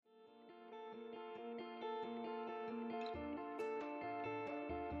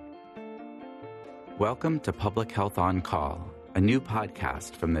Welcome to Public Health on Call, a new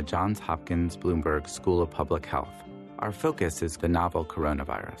podcast from the Johns Hopkins Bloomberg School of Public Health. Our focus is the novel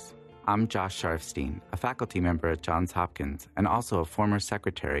coronavirus. I'm Josh Sharfstein, a faculty member at Johns Hopkins and also a former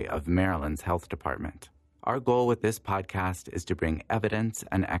secretary of Maryland's Health Department. Our goal with this podcast is to bring evidence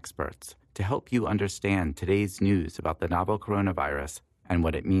and experts to help you understand today's news about the novel coronavirus and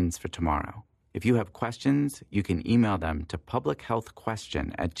what it means for tomorrow. If you have questions, you can email them to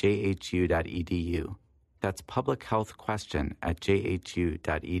publichealthquestion@jhu.edu. That's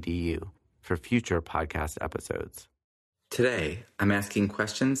publichealthquestion@jhu.edu for future podcast episodes. Today, I'm asking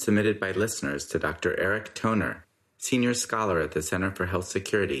questions submitted by listeners to Dr. Eric Toner, Senior Scholar at the Center for Health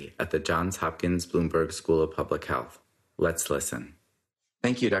Security at the Johns Hopkins Bloomberg School of Public Health. Let's listen.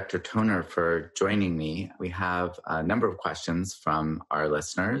 Thank you, Dr. Toner, for joining me. We have a number of questions from our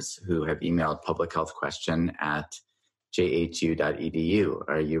listeners who have emailed publichealthquestion@jhu.edu.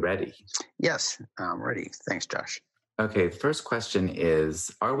 Are you ready? Yes, I'm ready. Thanks, Josh. Okay, the first question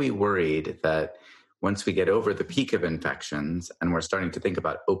is, are we worried that once we get over the peak of infections and we're starting to think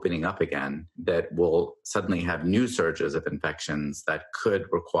about opening up again, that we'll suddenly have new surges of infections that could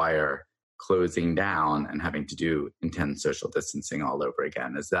require closing down and having to do intense social distancing all over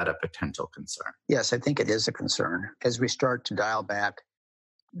again? Is that a potential concern? Yes, I think it is a concern. As we start to dial back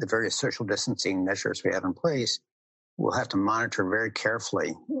the various social distancing measures we have in place, we'll have to monitor very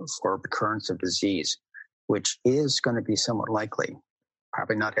carefully for recurrence of disease, which is going to be somewhat likely.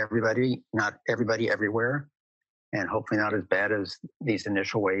 Probably not everybody everywhere, and hopefully not as bad as these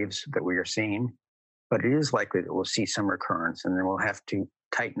initial waves that we are seeing. But it is likely that we'll see some recurrence, and then we'll have to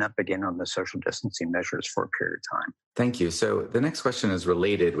tighten up again on the social distancing measures for a period of time. Thank you. So the next question is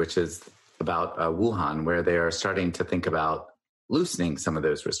related, which is about Wuhan, where they are starting to think about loosening some of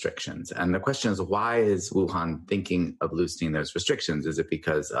those restrictions. And the question is, why is Wuhan thinking of loosening those restrictions? Is it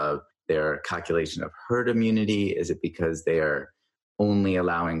because of their calculation of herd immunity? Is it because they are only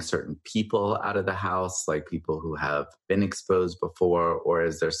allowing certain people out of the house, like people who have been exposed before? Or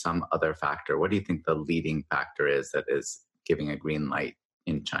is there some other factor? What do you think the leading factor is that is giving a green light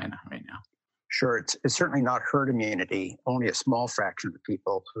in China right now? Sure. It's certainly not herd immunity. Only a small fraction of the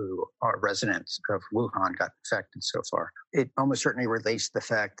people who are residents of Wuhan got infected so far. It almost certainly relates to the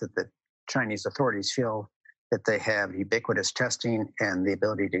fact that the Chinese authorities feel that they have ubiquitous testing and the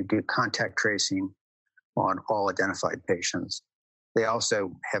ability to do contact tracing on all identified patients. They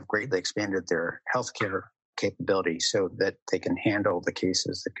also have greatly expanded their healthcare capability so that they can handle the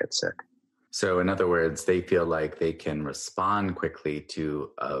cases that get sick. So in other words, they feel like they can respond quickly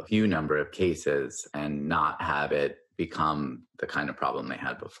to a few number of cases and not have it become the kind of problem they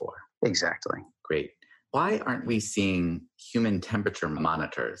had before. Exactly. Great. Why aren't we seeing human temperature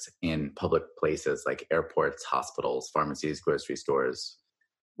monitors in public places like airports, hospitals, pharmacies, grocery stores,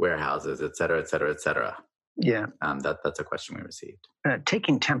 warehouses, et cetera, et cetera, et cetera? Yeah. That's a question we received.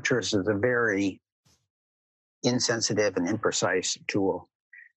 Taking temperatures is a very insensitive and imprecise tool.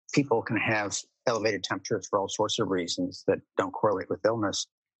 People can have elevated temperatures for all sorts of reasons that don't correlate with illness,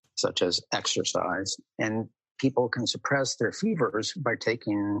 such as exercise. And people can suppress their fevers by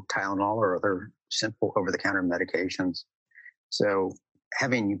taking Tylenol or other simple over-the-counter medications. So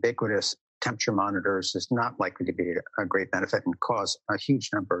having ubiquitous temperature monitors is not likely to be a great benefit and cause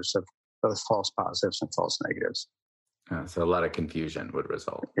huge numbers of both false positives and false negatives. So a lot of confusion would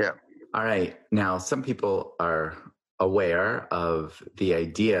result. Yeah. All right. Now, some people are aware of the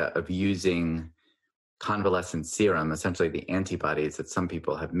idea of using convalescent serum, essentially the antibodies that some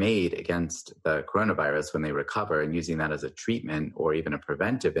people have made against the coronavirus when they recover, and using that as a treatment or even a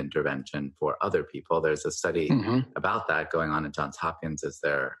preventive intervention for other people. There's a study about that going on at Johns Hopkins, as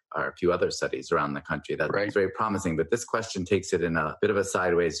there are a few other studies around the country. That's right. Very promising. But this question takes it in a bit of a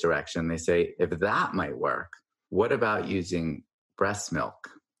sideways direction. They say, if that might work, what about using breast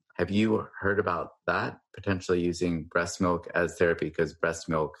milk? Have you heard about that, potentially using breast milk as therapy? Because breast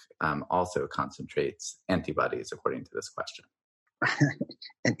milk also concentrates antibodies, according to this question.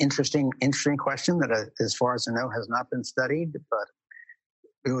 An interesting question that, as far as I know, has not been studied, but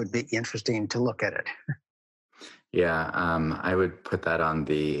it would be interesting to look at it. Yeah, I would put that on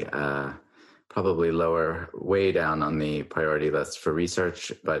the probably way down on the priority list for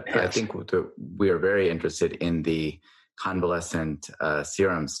research. But yes. I think we are very interested in the convalescent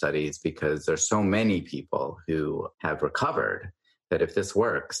serum studies because there's so many people who have recovered that if this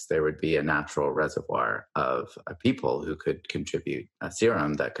works, there would be a natural reservoir of people who could contribute a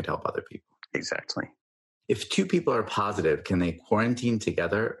serum that could help other people. Exactly. If two people are positive, can they quarantine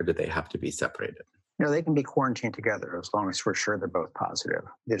together or do they have to be separated? They can be quarantined together as long as we're sure they're both positive.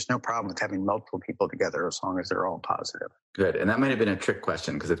 There's no problem with having multiple people together as long as they're all positive. Good. And that might have been a trick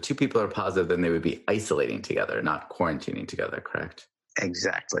question, because if two people are positive, then they would be isolating together, not quarantining together, correct?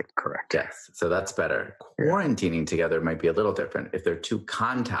 Exactly. Correct. Yes. So that's better. Quarantining together might be a little different. If there are two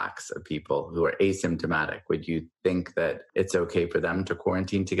contacts of people who are asymptomatic, would you think that it's okay for them to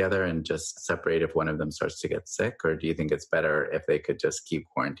quarantine together and just separate if one of them starts to get sick? Or do you think it's better if they could just keep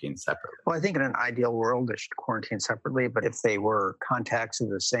quarantined separately? Well, I think in an ideal world, they should quarantine separately. But if they were contacts of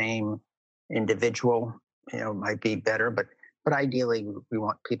the same individual, it might be better. But ideally, we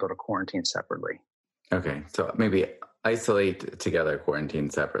want people to quarantine separately. Okay. So maybe isolate together, quarantine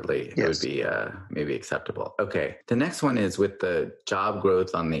separately. Yes. It would be maybe acceptable. Okay. The next one is with the job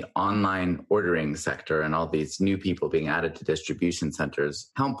growth on the online ordering sector and all these new people being added to distribution centers.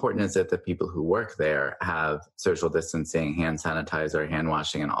 How important is it that people who work there have social distancing, hand sanitizer, hand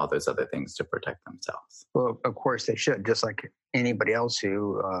washing, and all those other things to protect themselves? Well, of course they should, just like anybody else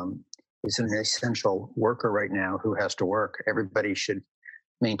who is an essential worker right now who has to work. Everybody should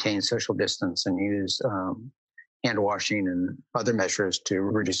maintain social distance and use hand washing and other measures to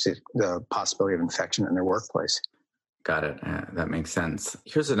reduce the possibility of infection in their workplace. Got it. That makes sense.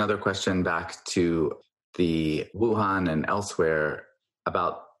 Here's another question back to the Wuhan and elsewhere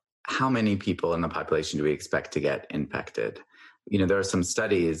about how many people in the population do we expect to get infected? There are some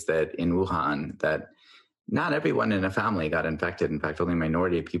studies that in Wuhan that not everyone in a family got infected. In fact, only a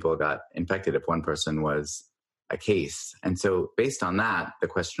minority of people got infected if one person was a case. And so based on that, the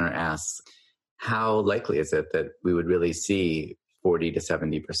questioner asks, how likely is it that we would really see 40 to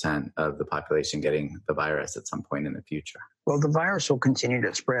 70% of the population getting the virus at some point in the future? Well, the virus will continue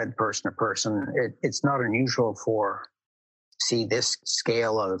to spread person to person. It's not unusual to see this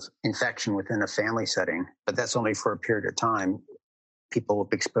scale of infection within a family setting, but that's only for a period of time. People will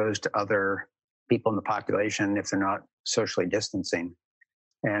be exposed to other people in the population if they're not socially distancing.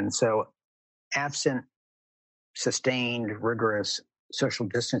 And so absent sustained, rigorous social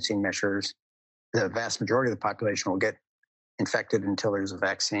distancing measures, the vast majority of the population will get infected until there's a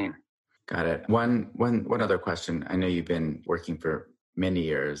vaccine. Got it. One other question. I know you've been working for many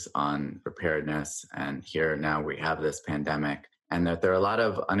years on preparedness, and here now we have this pandemic, and that there are a lot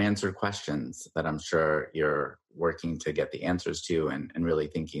of unanswered questions that I'm sure you're working to get the answers to and really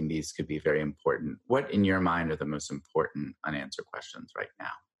thinking these could be very important. What in your mind are the most important unanswered questions right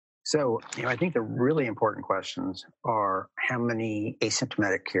now? So, I think the really important questions are how many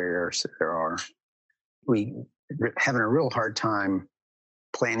asymptomatic carriers there are. We having a real hard time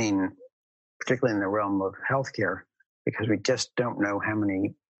planning, particularly in the realm of healthcare, because we just don't know how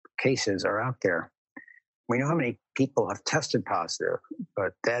many cases are out there. We know how many people have tested positive,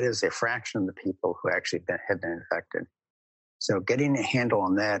 but that is a fraction of the people who actually have been infected. So getting a handle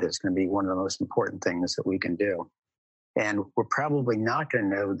on that is going to be one of the most important things that we can do. And we're probably not going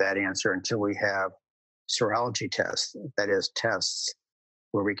to know that answer until we have serology tests, that is, tests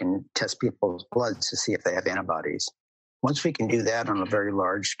where we can test people's bloods to see if they have antibodies. Once we can do that on a very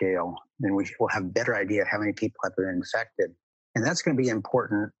large scale, then we will have a better idea how many people have been infected. And that's going to be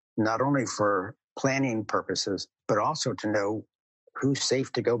important not only for planning purposes, but also to know who's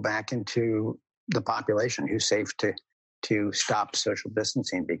safe to go back into the population, who's safe to stop social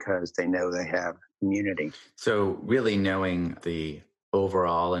distancing because they know they have immunity. So really knowing the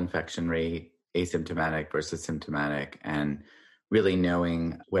overall infection rate, asymptomatic versus symptomatic, and really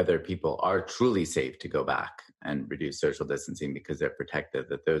knowing whether people are truly safe to go back and reduce social distancing because they're protected,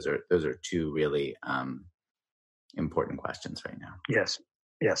 that those are two really important questions right now. Yes.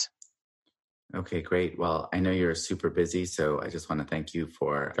 Okay, great. Well, I know you're super busy, so I just want to thank you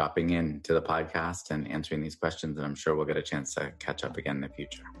for dropping in to the podcast and answering these questions, and I'm sure we'll get a chance to catch up again in the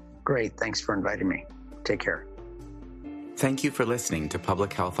future. Great. Thanks for inviting me. Take care. Thank you for listening to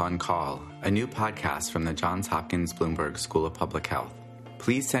Public Health on Call, a new podcast from the Johns Hopkins Bloomberg School of Public Health.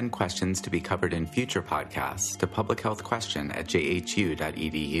 Please send questions to be covered in future podcasts to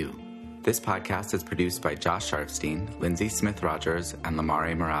publichealthquestion@jhu.edu. This podcast is produced by Josh Sharfstein, Lindsay Smith-Rogers, and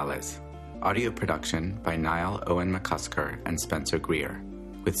Lamare Morales. Audio production by Niall Owen McCusker and Spencer Greer,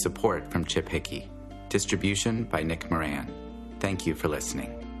 with support from Chip Hickey. Distribution by Nick Moran. Thank you for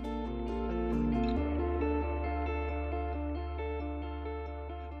listening.